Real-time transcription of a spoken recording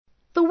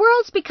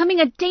world's becoming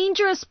a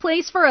dangerous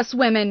place for us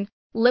women.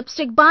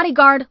 Lipstick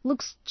Bodyguard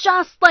looks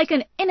just like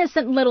an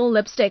innocent little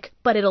lipstick,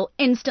 but it'll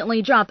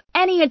instantly drop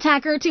any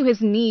attacker to his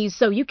knees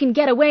so you can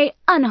get away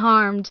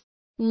unharmed.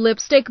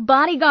 Lipstick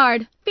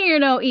Bodyguard, fear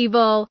no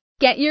evil.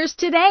 Get yours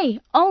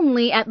today,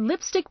 only at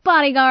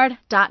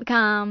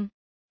lipstickbodyguard.com.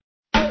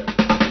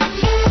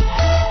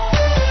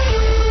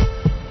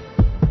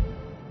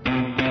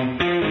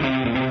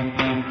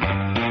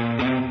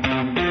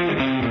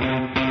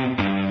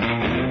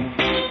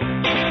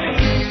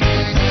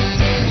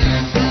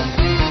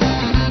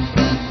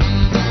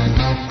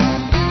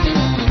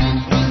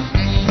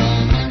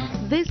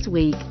 This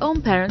week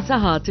on Parents Are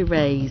Hard to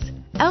Raise,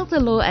 elder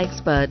law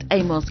expert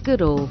Amos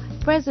Goodall,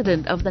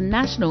 president of the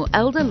National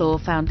Elder Law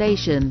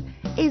Foundation,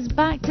 is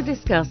back to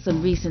discuss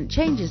some recent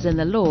changes in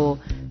the law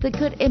that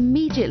could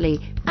immediately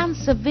and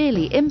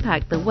severely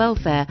impact the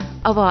welfare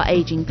of our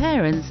aging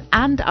parents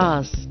and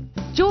us.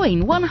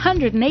 Join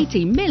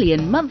 180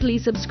 million monthly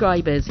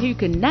subscribers who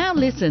can now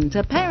listen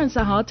to Parents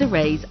Are Hard to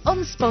Raise on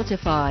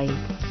Spotify.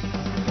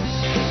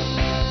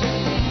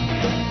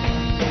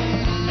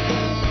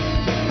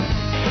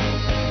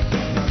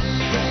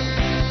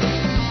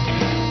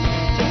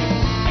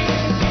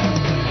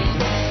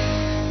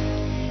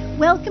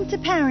 Welcome to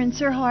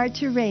Parents Are Hard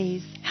to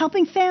Raise,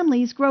 helping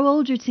families grow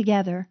older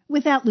together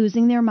without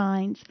losing their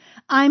minds.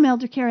 I'm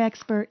elder care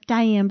expert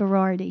Diane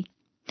Berardi.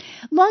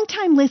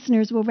 Longtime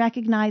listeners will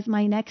recognize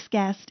my next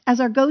guest as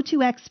our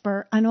go-to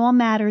expert on all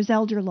matters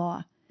elder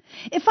law.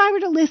 If I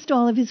were to list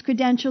all of his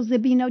credentials,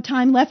 there'd be no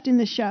time left in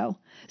the show.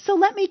 So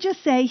let me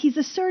just say he's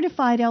a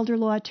certified elder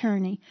law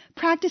attorney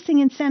practicing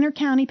in Center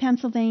County,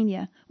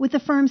 Pennsylvania, with the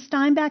firm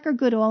Steinbacher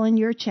Goodall and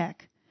Yurchek.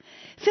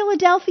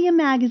 Philadelphia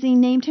Magazine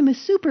named him a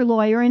super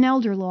lawyer in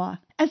elder law,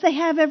 as they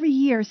have every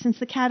year since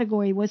the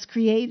category was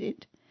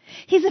created.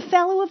 He's a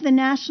fellow of the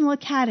National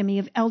Academy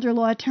of Elder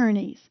Law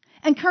Attorneys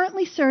and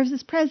currently serves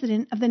as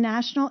president of the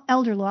National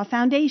Elder Law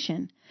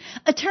Foundation.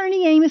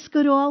 Attorney Amos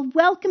Goodall,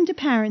 welcome to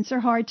Parents Are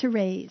Hard to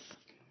Raise.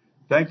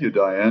 Thank you,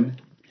 Diane.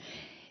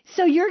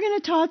 So you're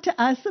going to talk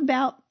to us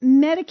about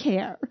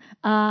Medicare.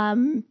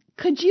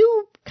 Could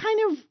you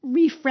kind of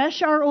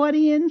refresh our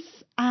audience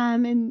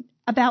and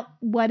about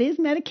what is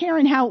Medicare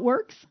and how it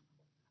works?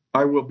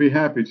 I will be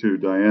happy to,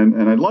 Diane.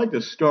 And I'd like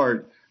to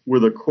start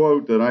with a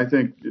quote that I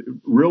think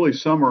really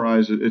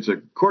summarizes, it's a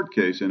court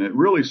case, and it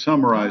really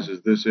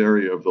summarizes this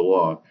area of the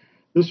law.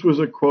 This was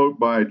a quote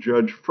by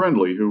Judge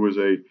Friendly, who was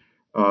a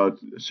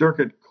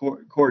circuit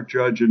court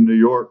judge in New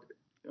York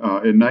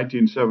in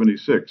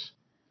 1976.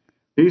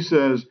 He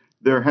says,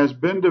 there has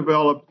been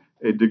developed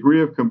a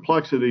degree of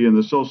complexity in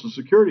the Social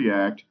Security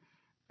Act,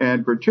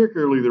 and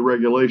particularly the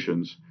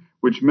regulations,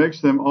 which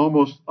makes them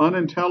almost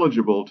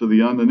unintelligible to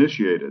the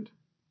uninitiated.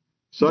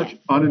 Such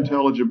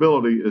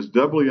unintelligibility is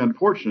doubly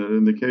unfortunate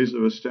in the case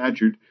of a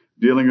statute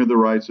dealing with the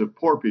rights of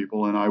poor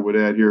people, and I would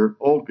add here,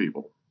 old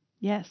people.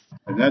 Yes.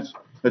 And that's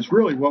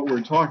really what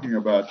we're talking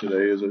about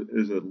today, is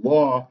a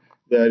law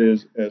that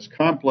is as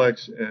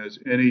complex as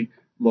any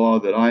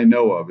law that I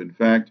know of. In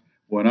fact,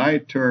 when I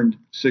turned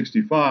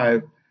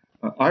 65,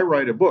 I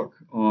write a book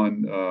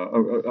on,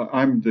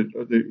 I'm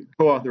the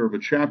co-author of a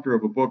chapter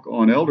of a book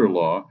on elder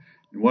law.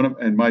 One of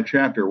my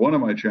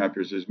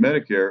chapters is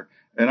Medicare,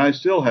 and I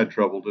still had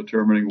trouble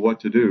determining what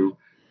to do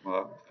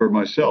for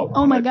myself.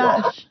 Oh my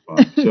gosh!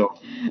 So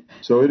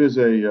it is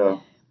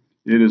an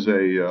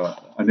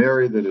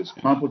area that is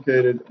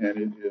complicated, and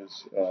it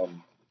is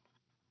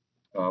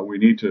we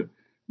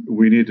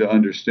need to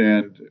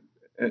understand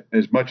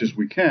as much as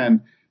we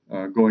can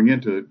going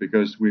into it,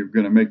 because we're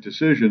going to make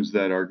decisions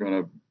that are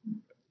going to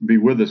be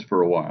with us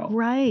for a while.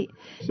 Right.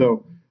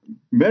 So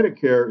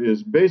Medicare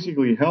is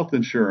basically a health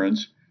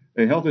insurance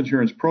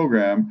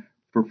program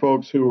for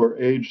folks who are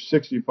age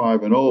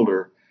 65 and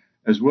older,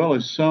 as well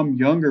as some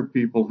younger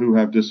people who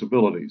have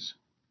disabilities.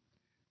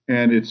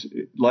 And it's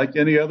like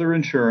any other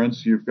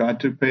insurance, you've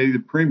got to pay the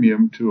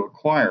premium to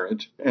acquire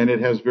it, and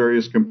it has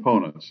various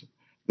components.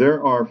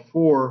 There are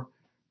 4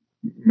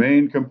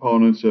 main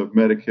components of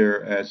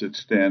Medicare as it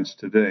stands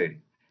today.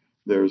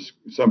 There's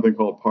something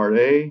called Part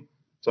A,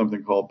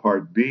 something called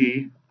Part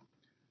B,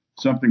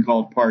 something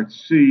called Part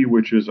C,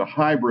 which is a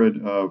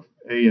hybrid of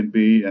A and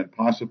B, and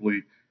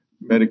possibly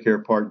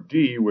Medicare Part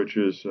D, which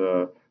is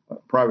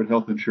private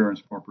health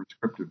insurance for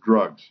prescriptive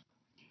drugs.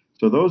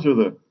 So those are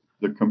the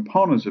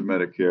components of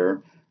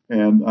Medicare,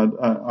 and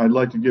I'd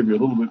like to give you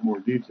a little bit more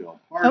detail.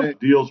 Part A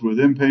deals with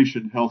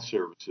inpatient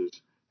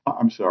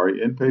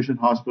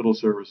hospital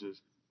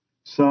services,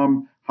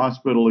 some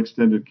hospital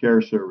extended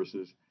care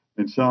services,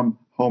 and some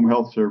home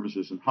health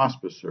services and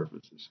hospice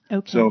services.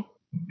 Okay. So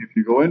if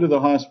you go into the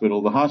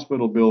hospital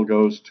bill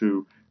goes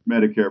to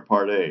Medicare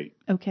Part A.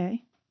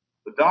 Okay.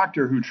 The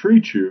doctor who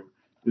treats you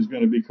is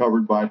going to be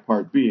covered by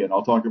Part B, and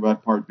I'll talk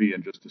about Part B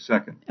in just a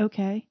second.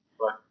 Okay.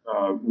 But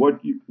what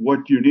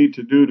you need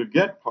to do to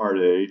get Part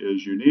A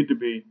is you need to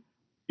be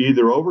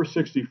either over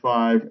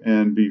 65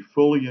 and be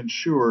fully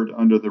insured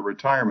under the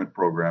retirement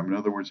program. In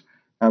other words,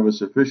 have a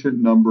sufficient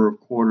number of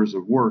quarters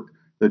of work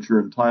that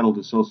you're entitled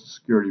to Social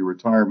Security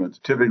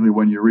retirement, typically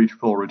when you reach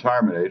full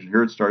retirement age. And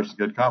here it starts to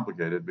get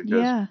complicated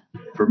because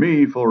for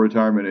me, full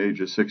retirement age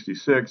is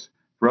 66.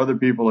 For other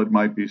people, it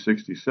might be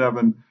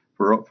 67.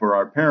 For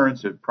our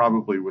parents, it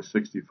probably was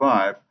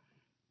 65.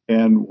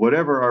 And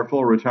whatever our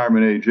full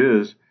retirement age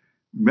is,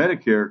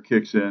 Medicare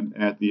kicks in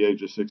at the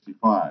age of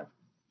 65.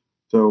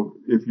 So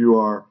if you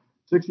are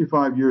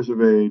 65 years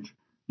of age,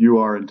 you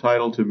are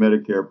entitled to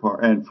Medicare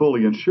Part, and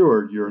fully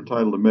insured, you're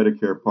entitled to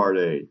Medicare Part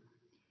A.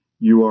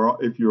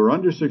 If you are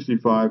under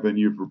 65 and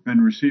you've been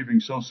receiving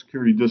Social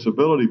Security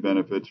disability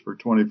benefits for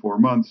 24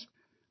 months,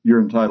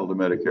 you're entitled to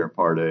Medicare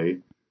Part A.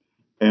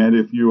 And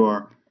if you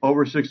are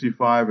over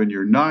 65 and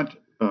you're not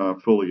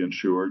fully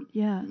insured,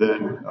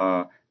 then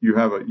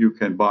you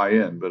can buy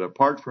in. But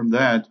apart from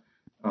that,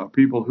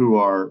 people who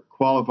are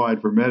qualified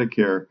for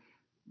Medicare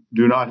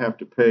do not have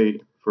to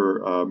pay for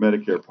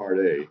Medicare Part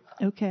A.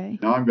 Okay.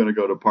 Now I'm going to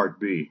go to Part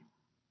B.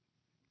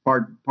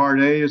 Part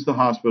A is the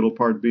hospital.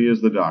 Part B is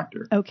the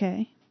doctor.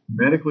 Okay.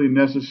 Medically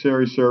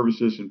necessary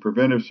services and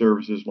preventive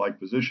services like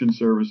physician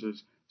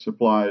services,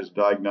 supplies,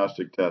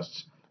 diagnostic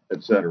tests,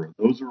 etc.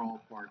 Those are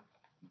all Part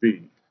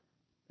B.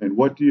 And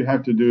what do you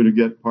have to do to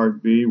get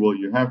Part B? Well,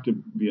 you have to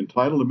be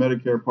entitled to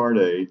Medicare Part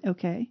A.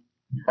 Okay.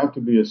 You have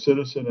to be a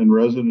citizen and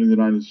resident of the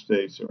United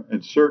States,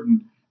 and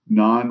certain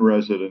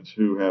non-residents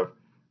who have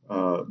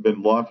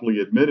been lawfully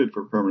admitted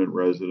for permanent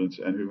residence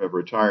and who have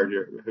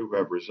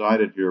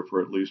resided here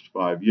for at least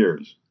 5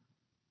 years.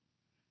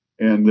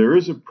 And there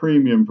is a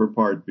premium for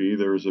Part B.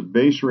 There is a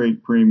base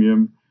rate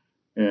premium,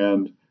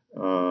 and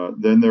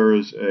then there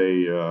is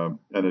an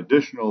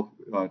additional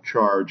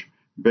charge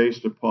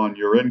based upon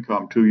your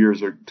income 2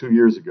 years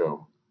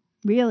ago.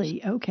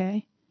 Really?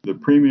 Okay. The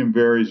premium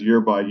varies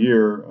year by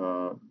year.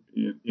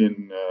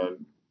 In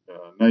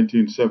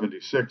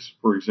 1976,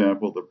 for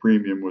example, the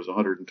premium was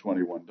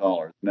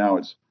 $121. Now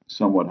it's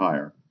somewhat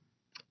higher.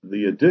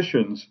 The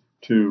additions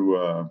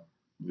to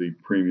the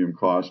premium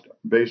cost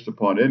based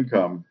upon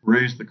income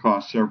raise the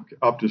cost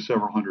up to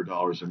several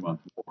 $100s a month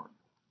more.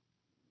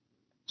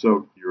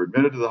 So you're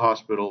admitted to the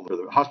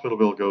hospital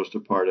bill goes to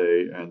Part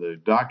A, and the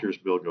doctor's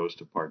bill goes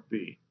to Part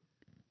B.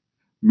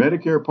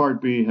 Medicare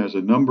Part B has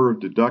a number of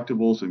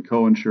deductibles and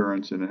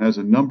coinsurance, and it has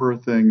a number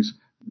of things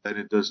that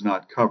it does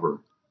not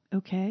cover.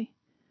 Okay.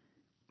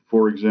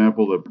 For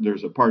example,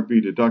 there's a Part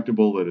B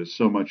deductible that is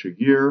so much a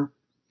year.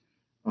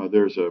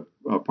 There's a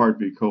Part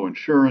B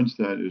coinsurance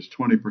that is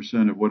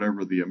 20% of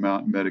whatever the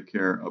amount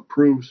Medicare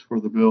approves for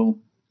the bill.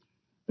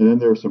 And then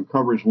there are some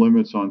coverage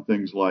limits on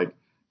things like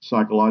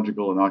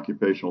psychological and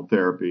occupational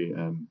therapy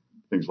and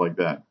things like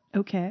that.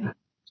 Okay.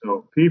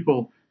 So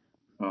people,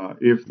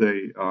 if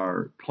they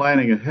are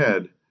planning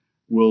ahead,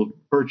 will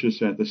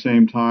purchase at the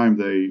same time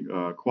they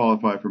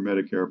qualify for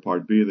Medicare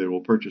Part B, they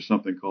will purchase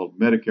something called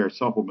Medicare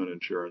Supplement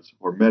Insurance,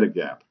 or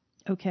Medigap.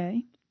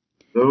 Okay.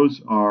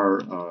 Those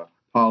are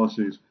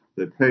policies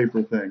that pay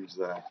for things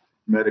that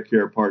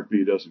Medicare Part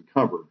B doesn't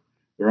cover.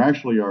 There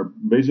actually are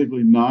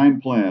basically 9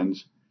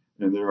 plans,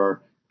 and there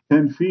are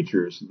 10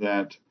 features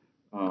that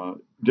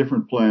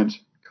different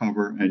plans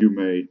cover, and you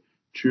may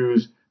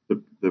choose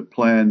the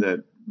plan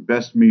that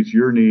best meets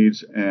your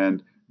needs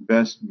and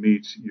best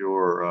meets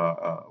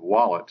your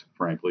wallet,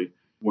 frankly,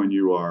 when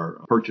you are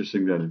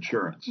purchasing that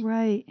insurance.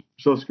 Right.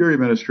 Social Security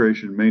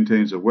Administration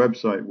maintains a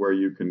website where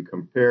you can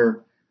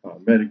compare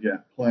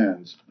Medigap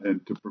plans.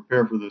 And to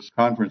prepare for this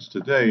conference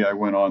today, I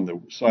went on the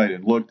site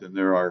and looked, and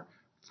there are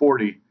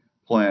 40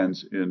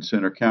 plans in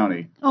Center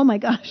County. Oh my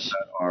gosh.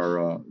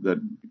 That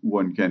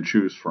one can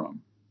choose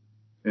from.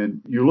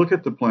 And you look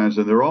at the plans,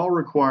 and they're all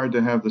required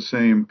to have the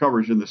same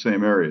coverage in the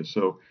same areas.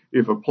 So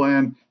if a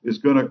plan is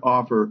going to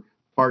offer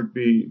Part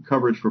B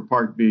coverage for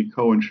Part B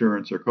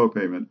coinsurance or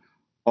copayment,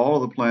 all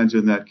the plans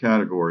in that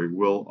category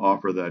will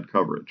offer that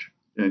coverage.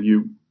 And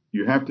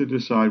you have to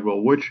decide, well,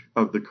 which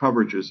of the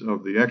coverages,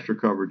 of the extra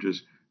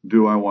coverages,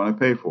 do I want to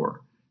pay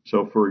for?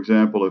 So, for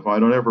example, if I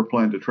don't ever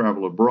plan to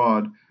travel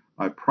abroad,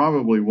 I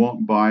probably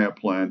won't buy a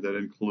plan that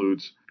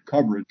includes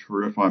coverage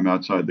for if I'm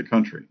outside the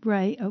country.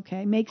 Right.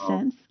 Okay. Makes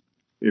sense.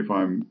 If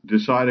I'm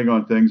deciding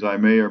on things, I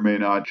may or may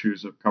not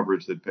choose a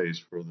coverage that pays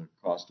for the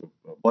cost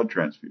of blood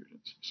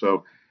transfusions.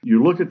 So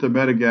you look at the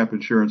Medigap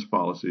insurance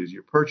policies,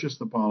 you purchase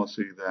the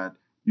policy that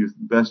you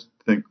best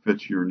think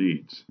fits your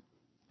needs.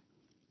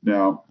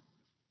 Now,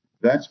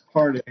 that's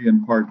Part A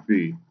and Part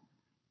B.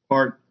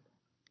 Part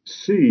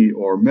C,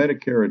 or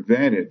Medicare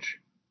Advantage,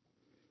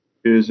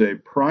 is a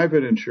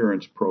private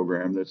insurance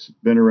program that's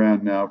been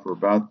around now for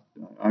about,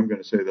 I'm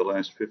going to say, the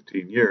last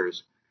 15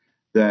 years,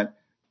 that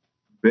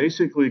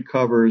basically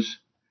covers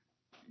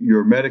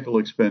your medical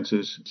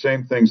expenses,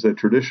 same things that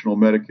traditional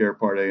Medicare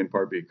Part A and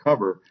Part B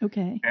cover.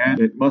 Okay. And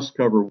it must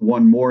cover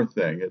one more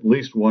thing, at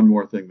least one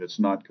more thing that's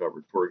not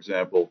covered. For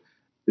example,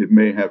 it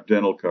may have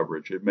dental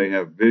coverage. It may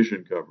have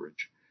vision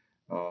coverage.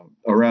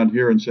 Around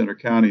here in Center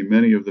County,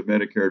 many of the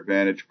Medicare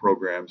Advantage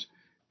programs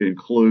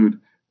include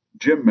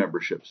gym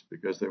memberships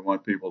because they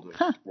want people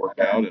to work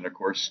out and, of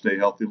course, stay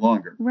healthy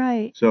longer.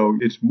 Right. So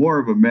it's more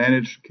of a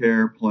managed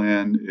care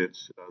plan.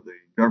 It's the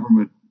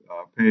government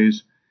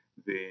pays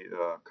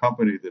the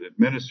company that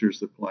administers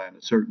the plan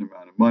a certain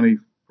amount of money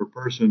per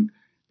person,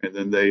 and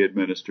then they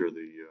administer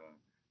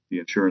the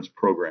insurance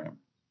program.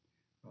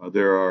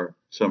 There are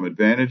some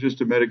advantages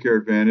to Medicare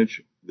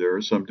Advantage. There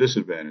are some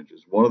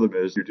disadvantages. One of them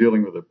is you're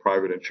dealing with a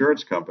private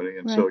insurance company,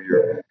 and so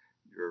your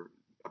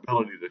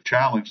ability to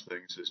challenge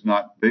things is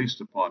not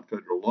based upon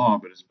federal law,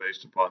 but it's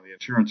based upon the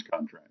insurance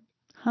contract.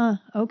 Huh.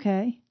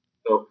 Okay.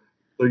 So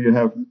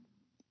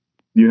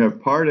you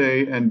have Part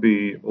A and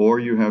B, or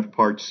you have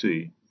Part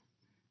C,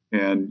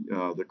 and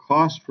the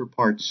cost for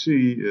Part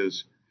C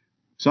is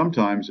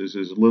sometimes as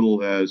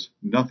little as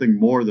nothing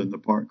more than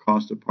the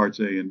cost of Parts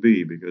A and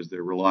B, because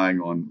they're relying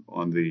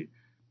on the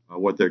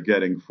what they're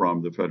getting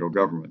from the federal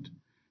government.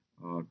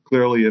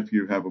 Clearly, if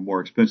you have a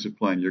more expensive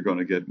plan, you're going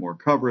to get more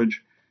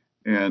coverage,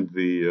 and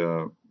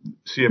the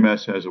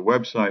CMS has a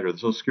website, or the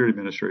Social Security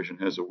Administration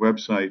has a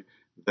website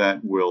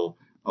that will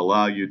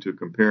allow you to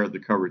compare the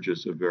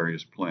coverages of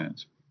various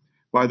plans.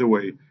 By the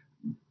way,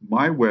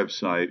 my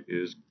website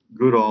is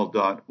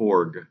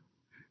goodall.org.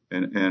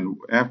 And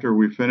after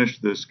we finish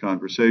this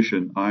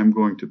conversation, I'm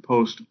going to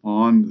post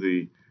on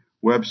the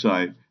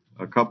website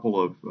a couple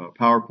of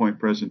PowerPoint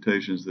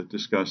presentations that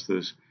discuss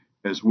this,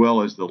 as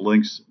well as the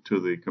links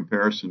to the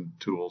comparison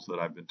tools that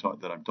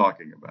I'm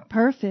talking about.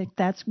 Perfect.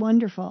 That's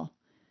wonderful.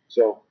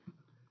 So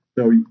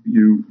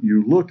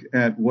you look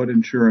at what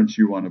insurance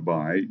you want to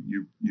buy.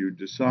 You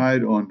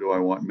decide on, do I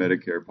want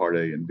Medicare Part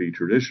A and B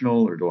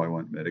traditional, or do I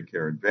want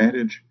Medicare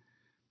Advantage?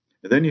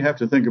 And then you have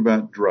to think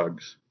about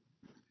drugs.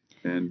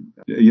 And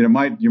you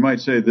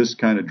might say this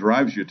kind of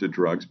drives you to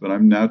drugs, but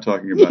I'm now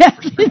talking about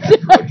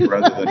prescription drugs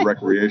rather than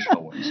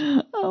recreational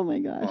ones. Oh my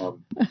gosh!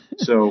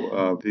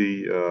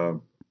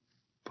 The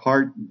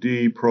Part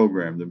D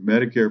program, the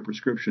Medicare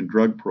prescription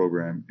drug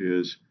program,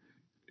 is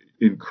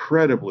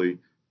incredibly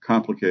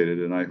complicated,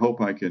 and I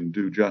hope I can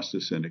do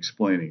justice in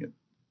explaining it.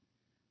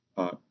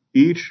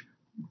 Each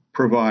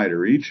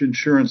provider, each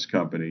insurance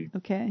company,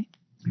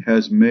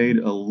 has made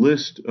a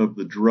list of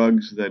the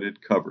drugs that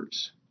it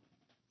covers.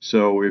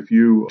 So if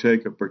you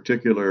take a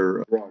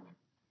particular drug,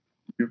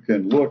 you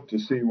can look to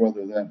see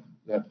whether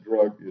that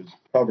drug is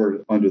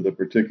covered under the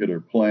particular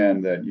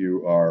plan that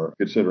you are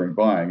considering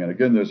buying. And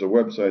again, there's a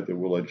website that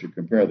will let you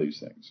compare these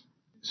things.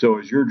 So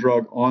is your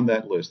drug on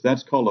that list?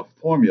 That's called a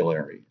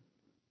formulary.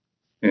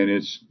 And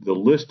it's the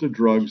list of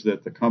drugs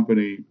that the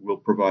company will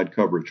provide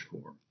coverage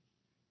for.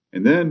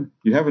 And then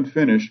you haven't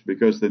finished,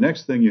 because the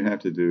next thing you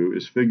have to do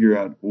is figure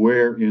out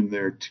where in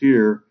their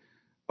tier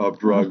of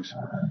drugs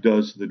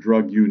does the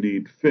drug you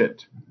need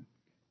fit.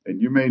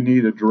 And you may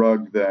need a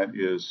drug that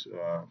is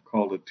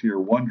called a Tier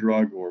 1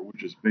 drug, or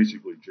which is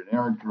basically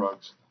generic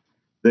drugs.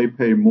 They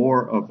pay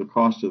more of the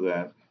cost of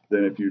that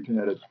than if you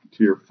had a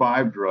Tier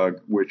 5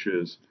 drug, which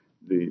is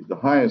the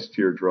highest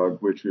tier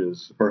drug, which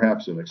is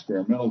perhaps an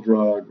experimental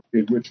drug,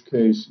 in which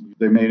case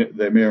they may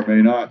or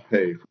may not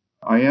pay.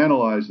 I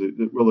analyzed it.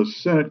 Well, the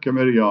Senate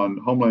Committee on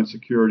Homeland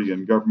Security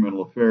and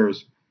Governmental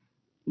Affairs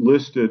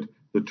listed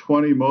the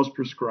 20 most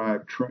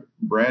prescribed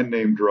brand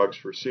name drugs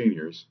for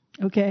seniors.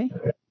 Okay.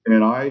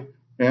 And I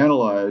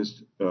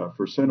analyzed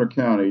for Centre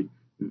County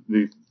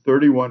the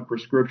 31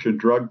 prescription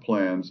drug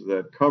plans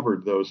that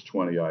covered those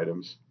 20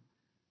 items.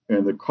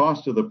 And the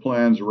cost of the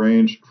plans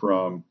ranged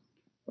from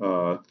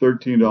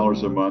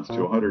 $13 a month to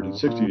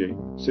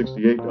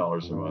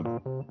 $168 a month.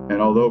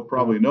 And although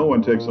probably no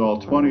one takes all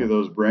 20 of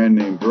those brand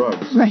name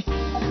drugs, right,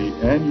 the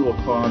annual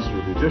cost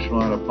or the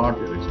additional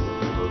out-of-pocket expense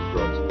of those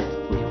drugs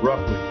was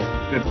roughly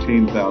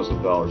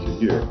 $15,000 a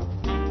year.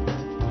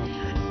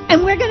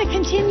 And we're going to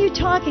continue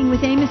talking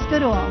with Amos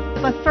Goodall.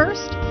 But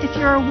first, if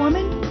you're a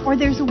woman or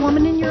there's a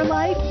woman in your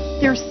life,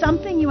 there's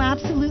something you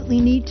absolutely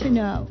need to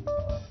know.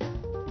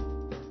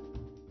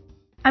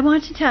 I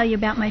want to tell you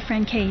about my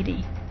friend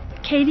Katie.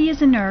 Katie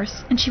is a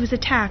nurse, and she was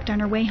attacked on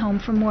her way home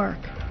from work.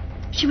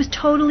 She was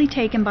totally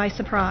taken by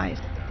surprise,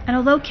 and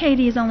although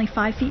Katie is only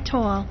 5 feet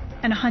tall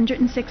and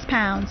 106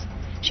 pounds,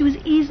 she was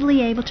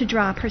easily able to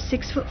drop her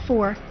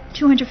 6'4",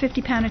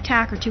 250-pound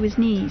attacker to his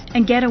knees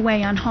and get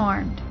away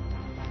unharmed.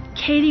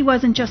 Katie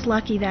wasn't just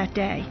lucky that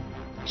day.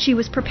 She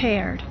was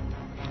prepared.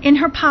 In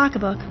her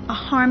pocketbook, a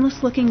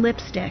harmless-looking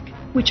lipstick,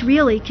 which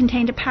really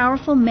contained a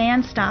powerful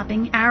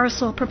man-stopping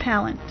aerosol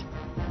propellant.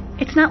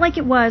 It's not like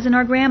it was in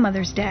our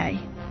grandmother's day.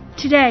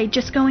 Today,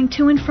 just going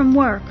to and from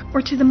work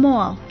or to the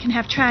mall can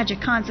have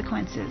tragic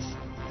consequences.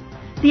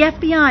 The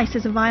FBI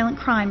says a violent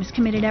crime is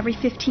committed every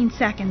 15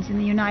 seconds in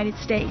the United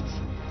States,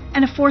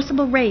 and a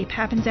forcible rape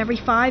happens every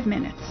 5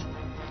 minutes.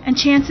 And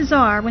chances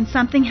are, when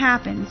something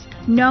happens,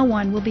 no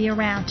one will be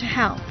around to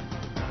help.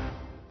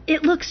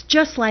 It looks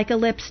just like a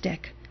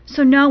lipstick,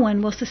 so no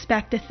one will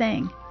suspect a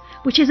thing,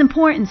 which is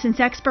important since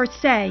experts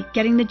say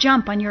getting the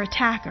jump on your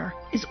attacker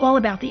is all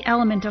about the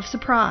element of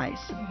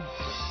surprise.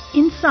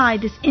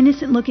 Inside this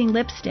innocent-looking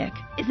lipstick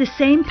is the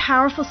same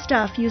powerful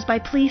stuff used by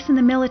police and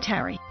the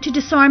military to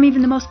disarm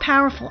even the most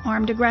powerful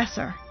armed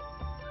aggressor.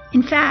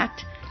 In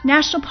fact,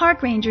 National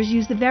Park Rangers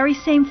use the very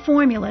same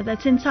formula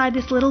that's inside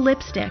this little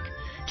lipstick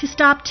to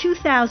stop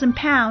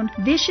 2,000-pound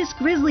vicious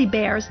grizzly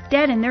bears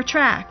dead in their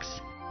tracks.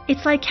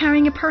 It's like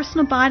carrying a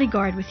personal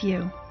bodyguard with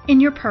you, in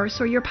your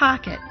purse or your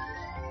pocket.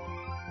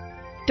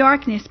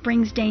 Darkness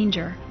brings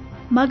danger.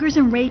 Muggers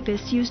and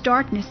rapists use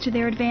darkness to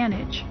their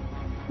advantage.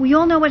 We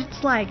all know what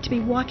it's like to be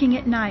walking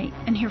at night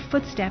and hear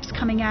footsteps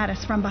coming at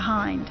us from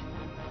behind.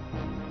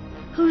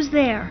 Who's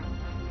there?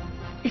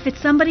 If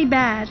it's somebody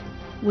bad,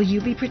 will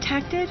you be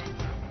protected?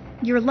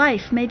 Your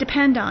life may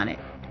depend on it.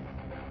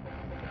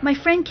 My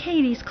friend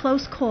Katie's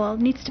close call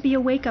needs to be a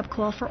wake-up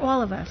call for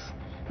all of us,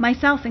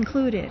 myself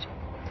included.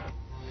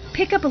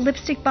 Pick up a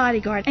Lipstick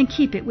Bodyguard and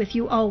keep it with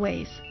you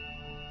always.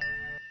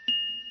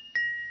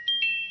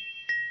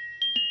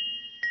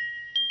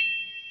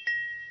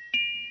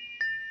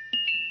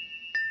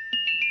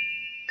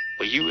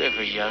 Were you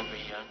ever young?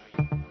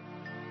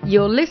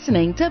 You're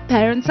listening to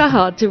Parents Are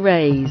Hard to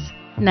Raise.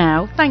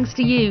 Now, thanks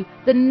to you,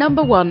 the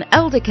 #1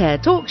 elder care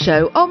talk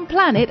show on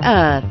planet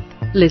Earth.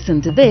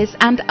 Listen to this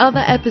and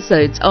other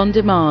episodes on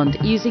demand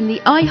using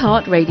the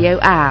iHeartRadio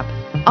app.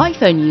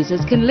 iPhone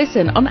users can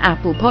listen on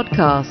Apple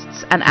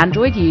Podcasts and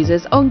Android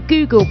users on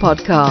Google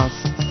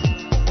Podcasts.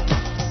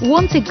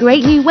 Want a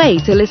great new way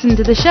to listen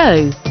to the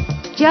show?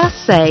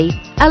 Just say,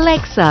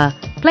 Alexa,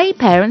 play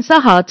Parents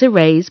Are Hard to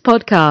Raise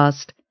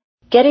podcast.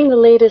 Getting the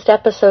latest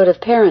episode of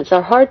Parents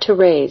Are Hard to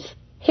Raise.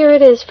 Here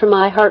it is from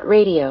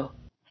iHeartRadio.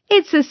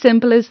 It's as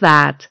simple as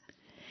that.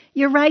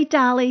 You're right,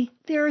 Dolly.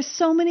 There are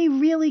so many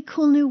really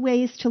cool new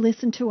ways to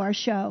listen to our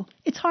show.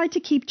 It's hard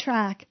to keep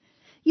track.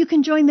 You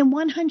can join the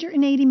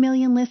 180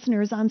 million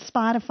listeners on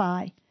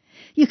Spotify.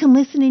 You can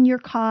listen in your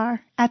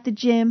car, at the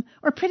gym,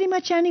 or pretty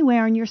much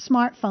anywhere on your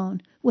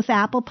smartphone with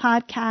Apple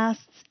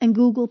Podcasts and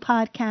Google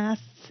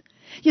Podcasts.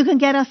 You can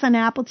get us on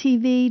Apple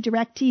TV,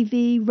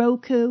 DirecTV,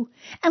 Roku.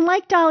 And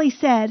like Dolly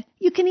said,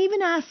 you can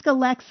even ask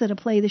Alexa to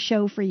play the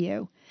show for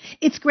you.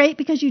 It's great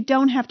because you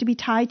don't have to be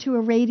tied to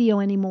a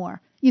radio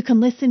anymore. You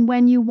can listen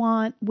when you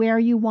want, where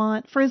you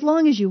want, for as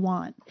long as you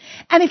want.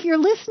 And if you're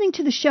listening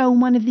to the show in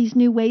one of these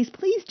new ways,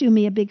 please do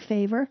me a big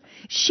favor.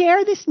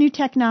 Share this new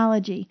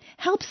technology.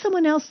 Help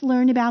someone else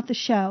learn about the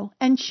show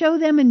and show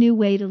them a new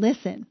way to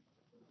listen.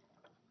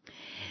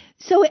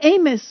 So,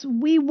 Amos,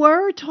 we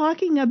were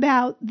talking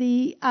about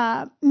the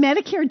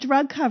Medicare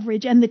drug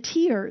coverage and the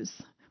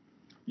tiers.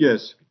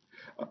 Yes.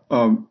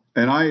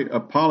 And I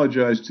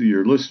apologize to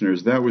your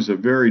listeners. That was a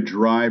very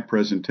dry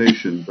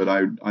presentation, but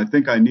I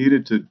think I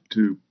needed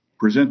to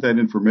present that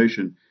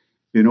information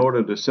in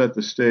order to set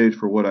the stage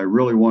for what I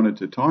really wanted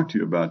to talk to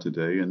you about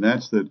today, and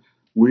that's that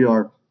we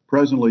are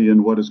presently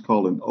in what is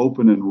called an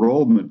open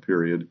enrollment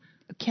period.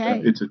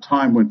 Okay. It's a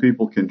time when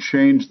people can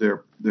change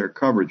their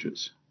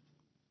coverages.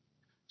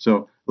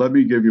 So let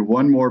me give you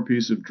one more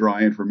piece of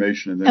dry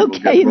information, and then we'll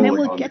get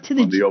rolling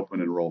on the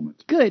open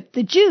enrollment. Good.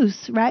 The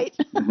juice, right?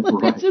 We'll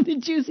Right. get to the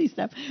juicy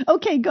stuff.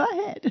 Okay, go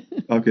ahead.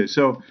 Okay,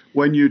 so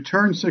when you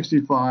turn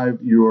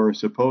 65, you are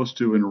supposed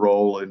to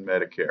enroll in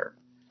Medicare.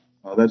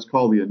 That's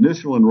called the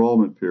initial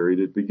enrollment period.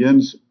 It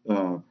begins,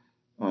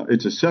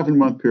 it's a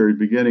 7-month period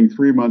beginning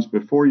 3 months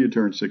before you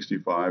turn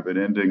 65 and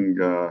ending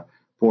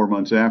 4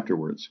 months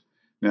afterwards.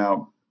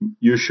 Now,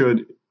 you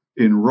should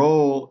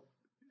enroll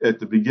at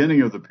the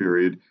beginning of the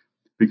period,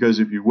 because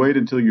if you wait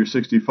until you're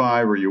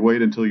 65 or you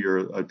wait until you're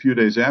a few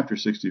days after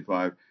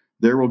 65,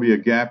 there will be a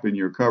gap in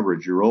your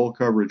coverage. Your old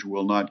coverage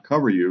will not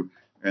cover you,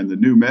 and the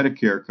new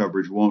Medicare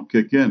coverage won't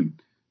kick in.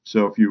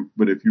 So if you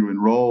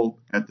enroll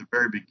at the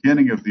very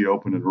beginning of the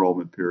open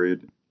enrollment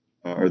period,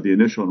 or the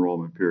initial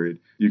enrollment period,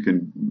 you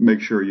can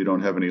make sure you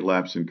don't have any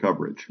lapse in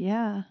coverage.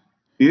 Yeah.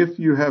 If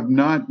you have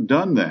not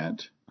done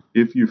that,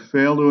 if you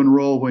fail to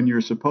enroll when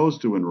you're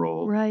supposed to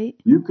enroll, Right.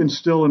 you can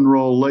still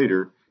enroll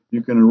later.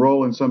 You can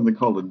enroll in something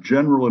called a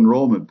general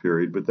enrollment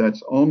period, but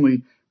that's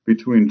only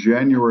between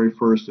January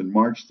 1st and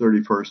March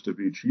 31st of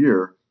each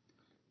year.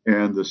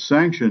 And the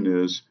sanction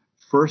is,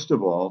 first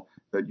of all,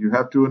 that you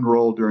have to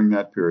enroll during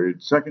that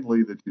period.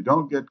 Secondly, that you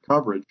don't get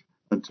coverage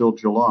until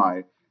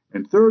July.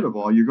 And third of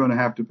all, you're going to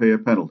have to pay a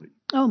penalty.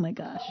 Oh, my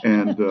gosh.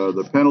 And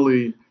the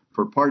penalty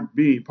for Part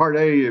B, Part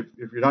A,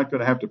 if you're not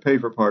going to have to pay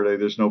for Part A,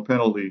 there's no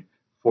penalty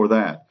for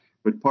that.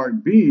 But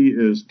Part B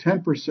is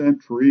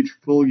 10% for each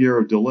full year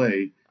of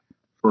delay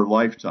for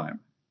lifetime.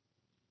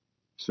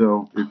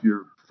 So if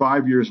you're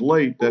 5 years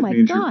late, that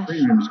means your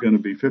premium is going to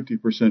be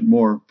 50%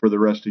 more for the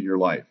rest of your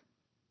life.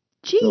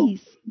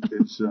 Jeez.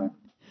 So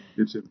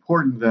it's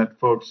important that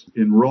folks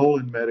enroll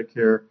in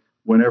Medicare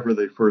whenever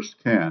they first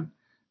can.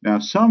 Now,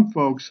 some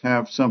folks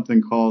have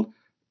something called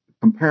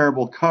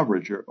comparable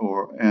coverage,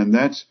 and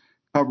that's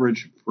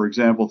coverage, for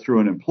example, through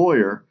an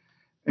employer.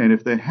 And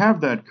if they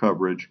have that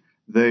coverage,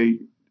 they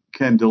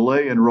can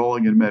delay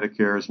enrolling in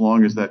Medicare as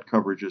long as that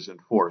coverage is in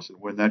force.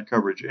 And when that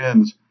coverage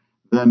ends,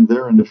 then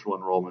their initial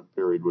enrollment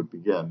period would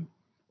begin,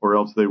 or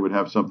else they would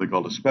have something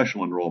called a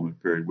special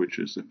enrollment period, which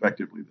is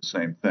effectively the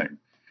same thing.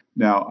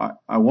 Now,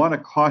 I want to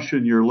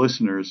caution your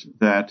listeners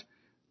that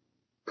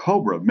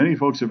COBRA, many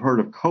folks have heard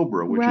of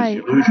COBRA, which is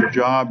you lose your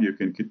job, you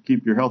can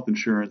keep your health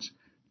insurance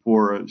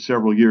for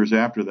several years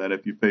after that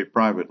if you pay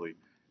privately.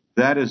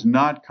 That is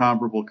not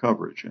comparable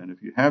coverage. And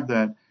if you have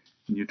that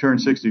and you turn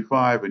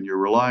 65 and you're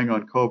relying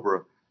on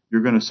COBRA,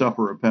 you're going to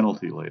suffer a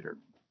penalty later.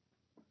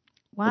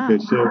 Wow.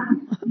 Okay, so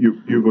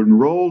you've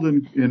enrolled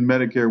in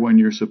Medicare when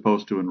you're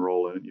supposed to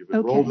enroll in it. You've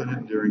enrolled in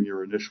it during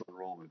your initial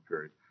enrollment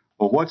period.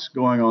 Well, what's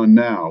going on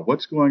now?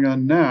 What's going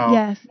on now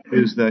Yes.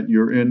 is that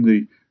you're in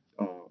the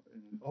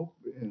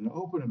in an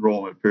open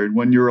enrollment period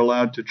when you're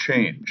allowed to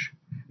change.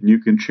 And you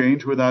can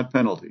change without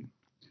penalty.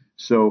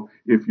 So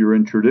if you're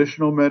in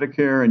traditional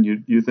Medicare and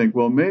you think,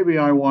 well, maybe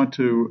I want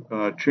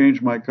to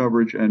change my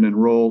coverage and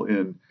enroll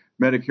in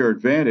Medicare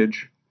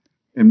Advantage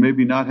and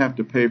maybe not have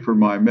to pay for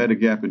my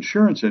Medigap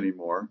insurance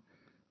anymore,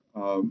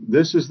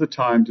 this is the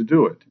time to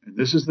do it. And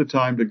this is the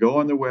time to go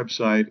on the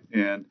website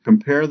and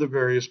compare the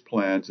various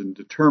plans and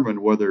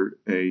determine whether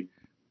a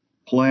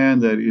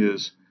plan that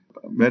is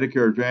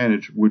Medicare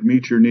Advantage would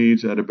meet your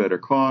needs at a better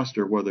cost,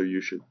 or whether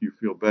you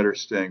feel better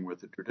staying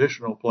with the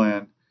traditional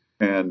plan,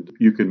 and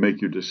you can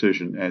make your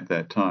decision at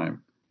that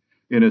time.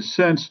 In a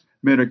sense,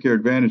 Medicare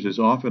Advantage is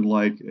often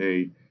like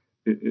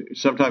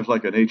sometimes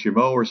like an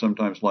HMO or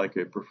sometimes like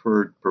a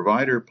preferred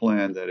provider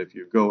plan that if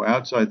you go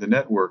outside the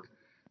network,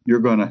 you're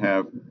going to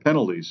have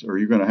penalties or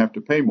you're going to have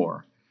to pay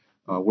more.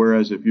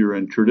 Whereas if you're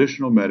in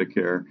traditional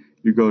Medicare,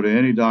 you go to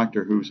any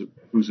doctor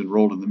who's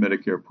enrolled in the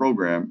Medicare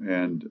program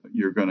and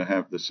you're going to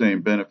have the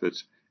same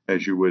benefits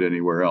as you would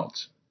anywhere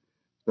else.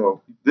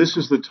 So this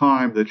is the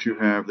time that you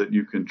have that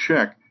you can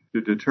check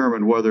to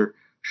determine whether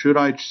should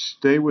I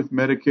stay with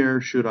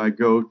Medicare, should I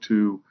go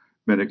to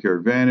Medicare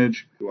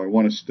Advantage, do I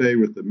want to stay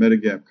with the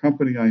Medigap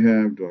company I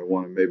have, do I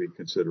want to maybe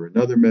consider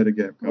another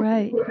Medigap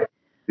company? Right.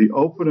 The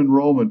open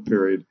enrollment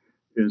period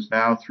is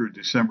now through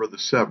December the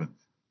 7th.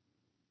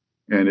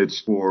 And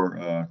it's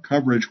for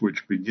coverage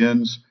which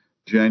begins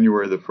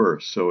January the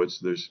 1st. So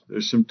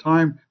there's some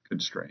time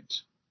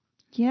constraints.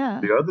 Yeah.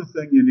 The other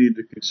thing you need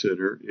to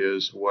consider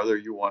is whether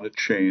you want to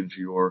change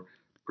your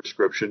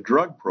prescription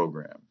drug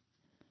program.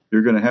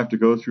 You're going to have to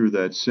go through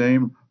that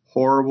same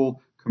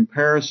horrible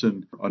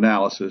comparison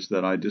analysis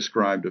that I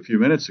described a few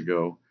minutes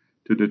ago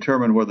to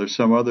determine whether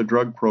some other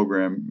drug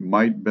program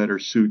might better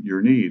suit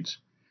your needs.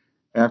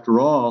 After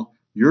all,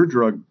 your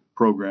drug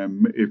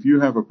program, if you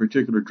have a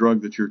particular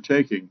drug that you're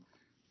taking,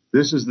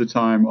 this is the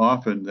time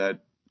often that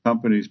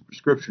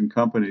prescription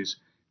companies,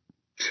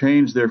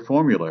 change their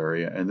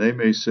formulary, and they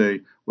may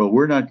say, well,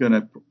 we're not going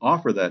to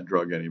offer that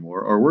drug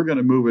anymore, or we're going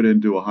to move it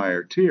into a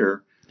higher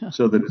tier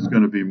so that it's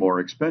going to be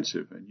more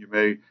expensive. And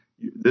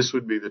this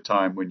would be the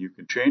time when you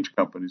can change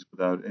companies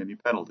without any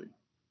penalty.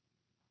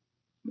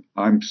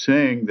 I'm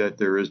saying that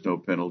there is no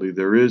penalty.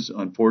 There is,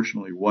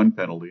 unfortunately, one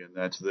penalty, and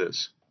that's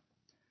this.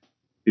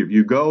 If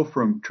you go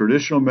from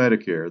traditional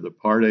Medicare, the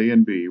Part A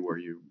and B, where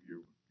your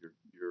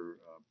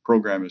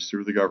program is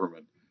through the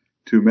government,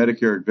 to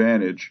Medicare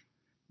Advantage,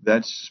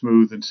 that's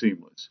smooth and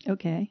seamless.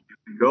 Okay.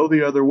 If you go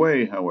the other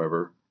way,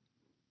 however,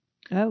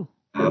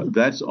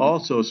 that's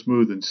also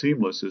smooth and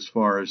seamless as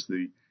far as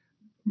the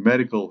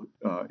medical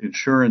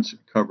insurance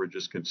coverage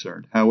is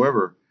concerned.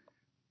 However,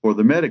 for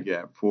the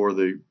Medigap, for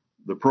the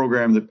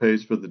program that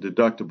pays for the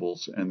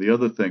deductibles and the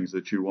other things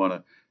that you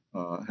want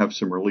to have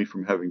some relief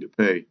from having to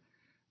pay,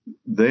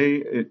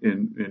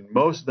 in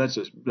most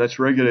that's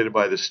regulated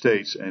by the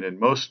states, and in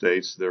most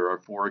states there are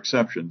 4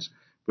 exceptions,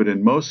 but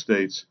in most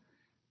states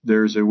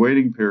there's a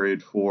waiting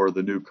period for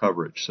the new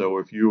coverage. So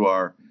if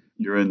you're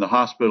in the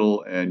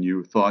hospital and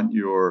you thought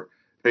your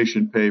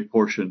patient pay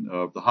portion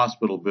of the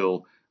hospital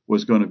bill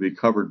was going to be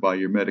covered by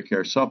your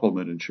Medicare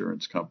supplement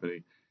insurance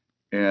company,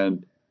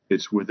 and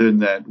it's within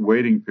that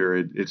waiting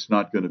period, it's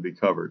not going to be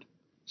covered.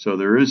 So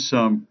there is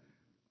some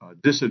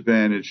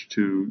disadvantage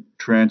to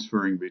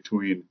transferring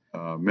between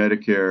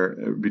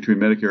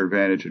Medicare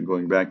Advantage and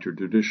going back to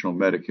traditional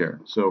Medicare.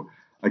 So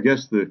I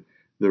guess the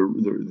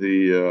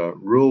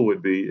rule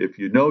would be, if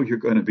you know you're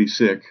going to be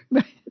sick,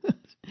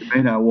 you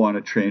may not want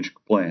to change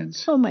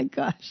plans. Oh my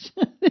gosh.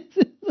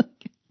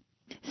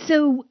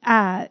 So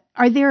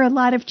are there a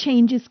lot of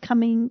changes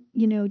coming,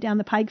 down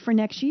the pike for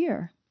next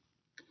year?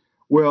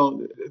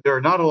 Well, there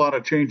are not a lot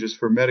of changes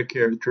for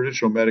Medicare,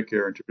 traditional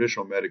Medicare and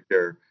traditional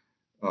Medicare,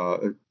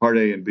 Part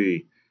A and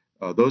B.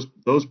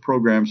 Those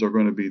programs are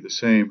going to be the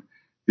same.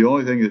 The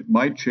only thing that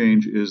might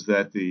change is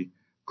that the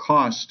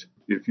cost,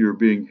 if you're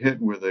being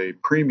hit with a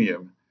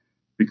premium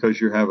because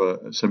you have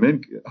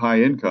some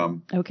high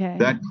income,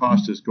 that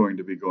cost is going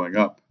to be going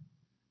up.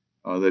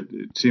 That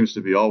it seems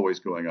to be always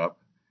going up.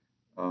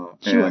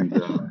 Sure.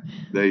 And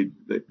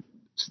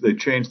they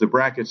change the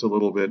brackets a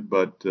little bit,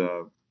 but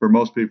for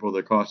most people,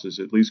 the cost is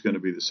at least going to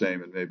be the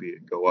same, and maybe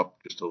go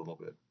up just a little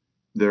bit.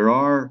 There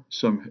are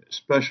some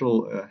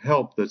special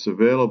help that's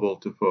available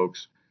to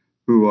folks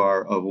who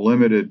are of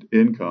limited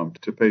income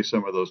to pay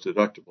some of those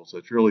deductibles.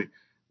 That's really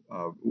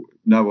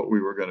not what we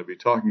were going to be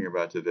talking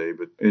about today,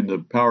 but in the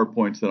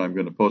PowerPoints that I'm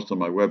going to post on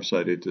my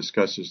website, it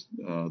discusses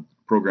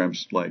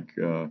programs like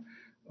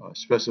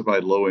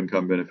specified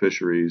low-income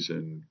beneficiaries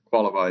and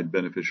qualified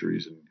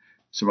beneficiaries and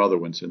some other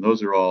ones. And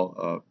those are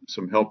all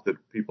some help that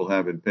people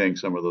have in paying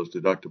some of those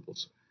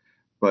deductibles.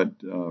 But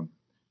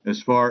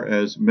as far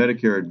as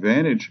Medicare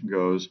Advantage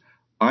goes,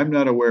 I'm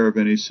not aware of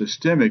any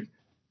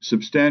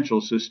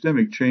substantial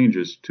systemic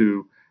changes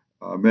to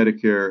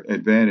Medicare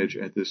Advantage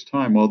at this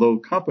time, although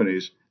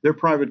companies, they're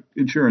private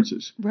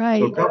insurances.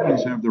 Right. So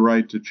companies have the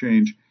right to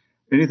change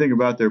anything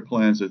about their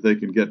plans that they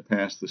can get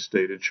past the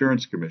state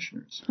insurance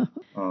commissioners.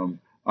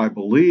 I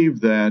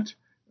believe that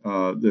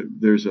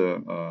there's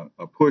a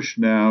push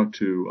now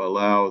to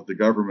allow the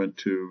government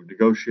to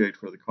negotiate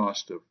for the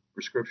cost of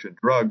prescription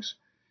drugs,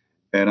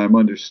 and I'm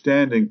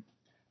understanding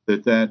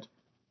that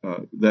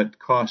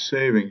cost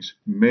savings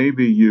may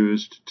be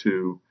used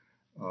to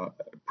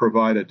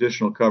provide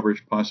additional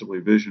coverage, possibly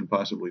vision,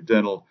 possibly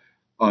dental,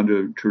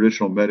 under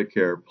traditional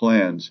Medicare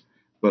plans.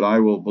 But I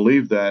will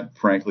believe that,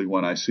 frankly,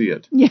 when I see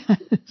it. Yes.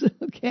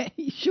 Okay.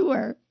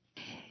 Sure.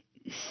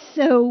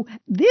 So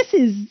this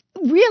is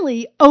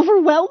really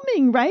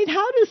overwhelming, right?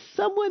 How does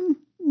someone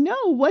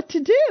know what to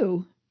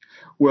do?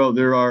 Well,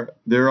 there are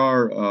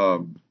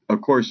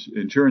of course,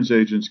 insurance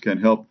agents can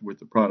help with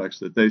the products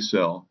that they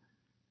sell.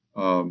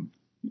 When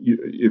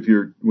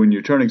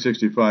you're turning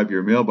 65,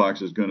 your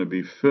mailbox is going to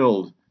be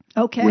filled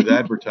with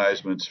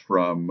advertisements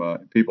from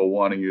people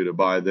wanting you to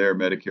buy their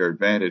Medicare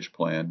Advantage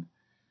plan.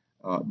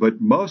 But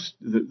most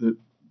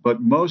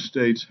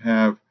states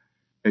have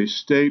a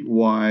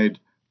statewide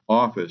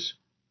office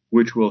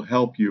which will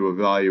help you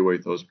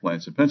evaluate those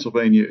plans. In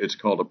Pennsylvania, it's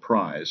called a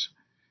prize.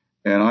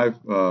 And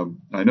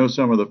I know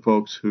some of the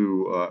folks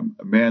who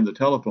man the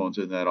telephones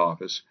in that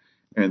office,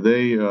 and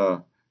they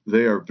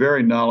are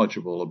very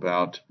knowledgeable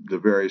about the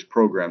various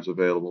programs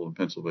available in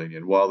Pennsylvania.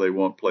 And while they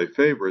won't play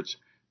favorites,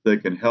 they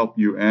can help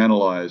you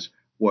analyze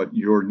what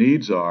your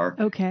needs are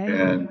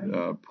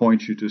and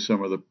point you to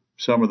some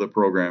of the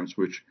programs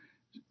which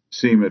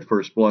seem at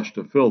first blush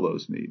to fill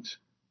those needs.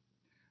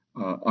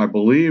 I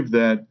believe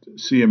that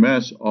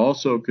CMS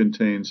also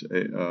contains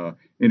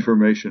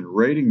information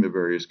rating the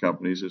various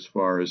companies as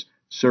far as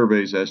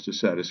surveys as to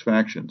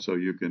satisfaction. So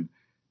you can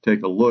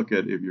take a look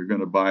at if you're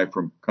going to buy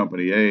from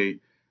company A,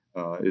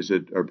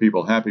 are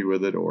people happy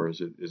with it, or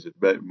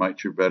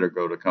might you better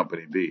go to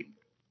company B?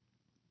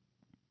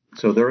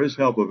 So there is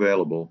help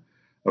available.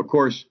 Of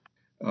course,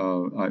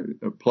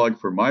 a plug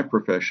for my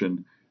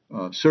profession,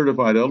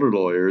 certified elder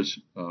lawyers,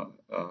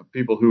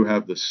 people who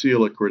have the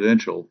CELA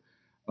credential,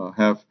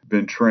 have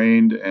been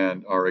trained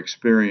and are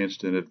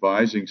experienced in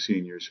advising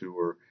seniors who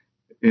are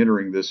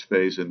entering this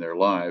phase in their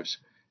lives,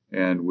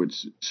 and would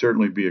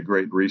certainly be a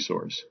great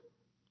resource.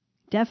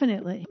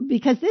 Definitely,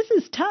 because this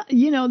is tough.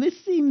 This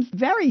seems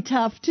very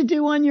tough to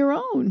do on your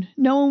own,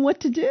 knowing what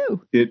to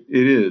do. It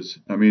is.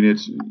 I mean,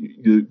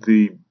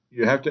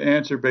 you have to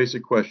answer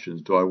basic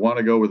questions. Do I want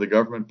to go with a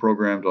government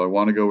program? Do I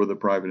want to go with a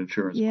private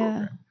insurance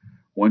program?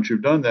 Once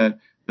you've done that,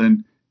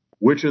 then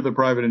which are the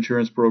private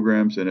insurance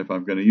programs? And if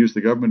I'm going to use the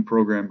government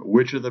program,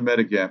 which of the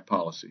Medigap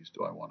policies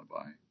do I want to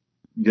buy?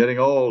 Getting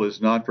old is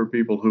not for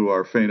people who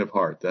are faint of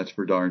heart. That's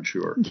for darn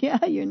sure.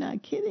 Yeah, you're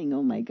not kidding.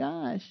 Oh, my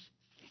gosh.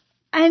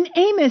 And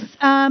Amos,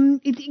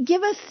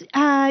 give us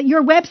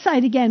your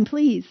website again,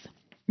 please.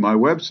 My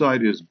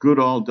website is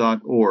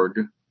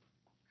goodall.org,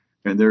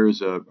 and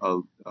there's a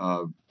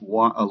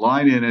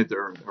line in it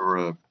or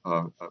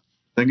a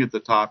thing at the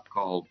top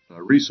called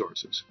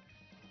resources.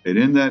 And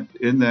in that,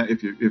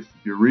 if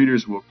your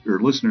readers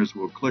or listeners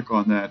will click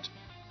on that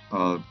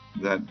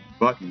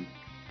button,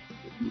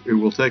 it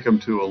will take them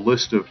to a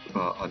list of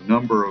a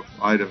number of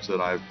items that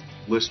I've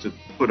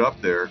put up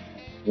there.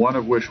 One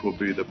of which will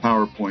be the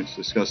PowerPoints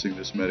discussing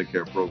this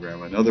Medicare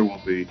program. Another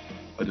will be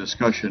a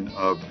discussion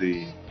of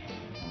the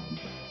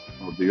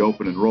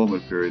open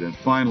enrollment period. And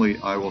finally,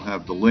 I will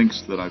have the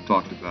links that I've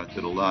talked about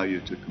that allow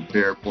you to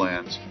compare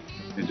plans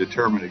and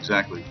determine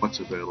exactly what's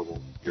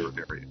available in your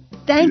area.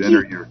 Thank you.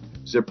 Enter your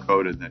zip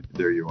code, and then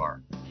there you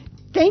are.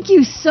 Thank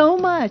you so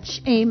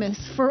much, Amos,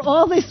 for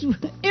all this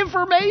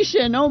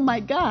information. Oh,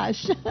 my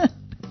gosh.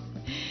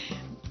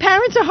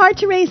 Parents are hard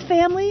to raise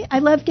family. I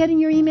love getting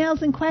your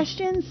emails and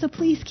questions, so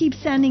please keep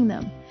sending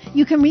them.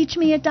 You can reach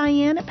me at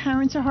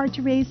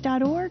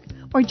Diane@parentsareHardToRaise.org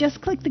or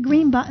just click the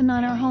green button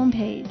on our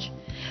homepage.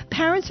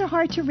 Parents Are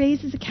Hard to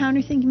Raise is a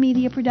Counterthink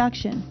Media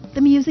production.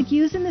 The music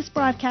used in this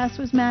broadcast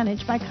was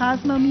managed by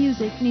Cosmo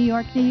Music, New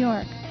York, New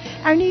York.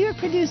 Our New York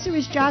producer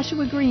is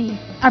Joshua Green.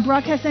 Our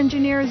broadcast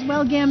engineer is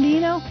Will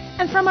Gambino.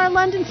 And from our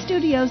London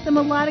studios, the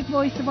melodic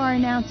voice of our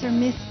announcer,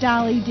 Miss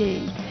Dolly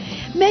D.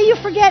 May you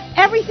forget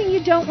everything you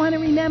don't want to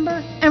remember,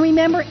 and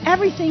remember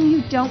everything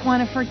you don't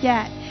want to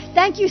forget.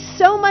 Thank you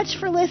so much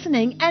for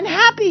listening, and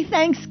happy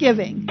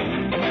Thanksgiving.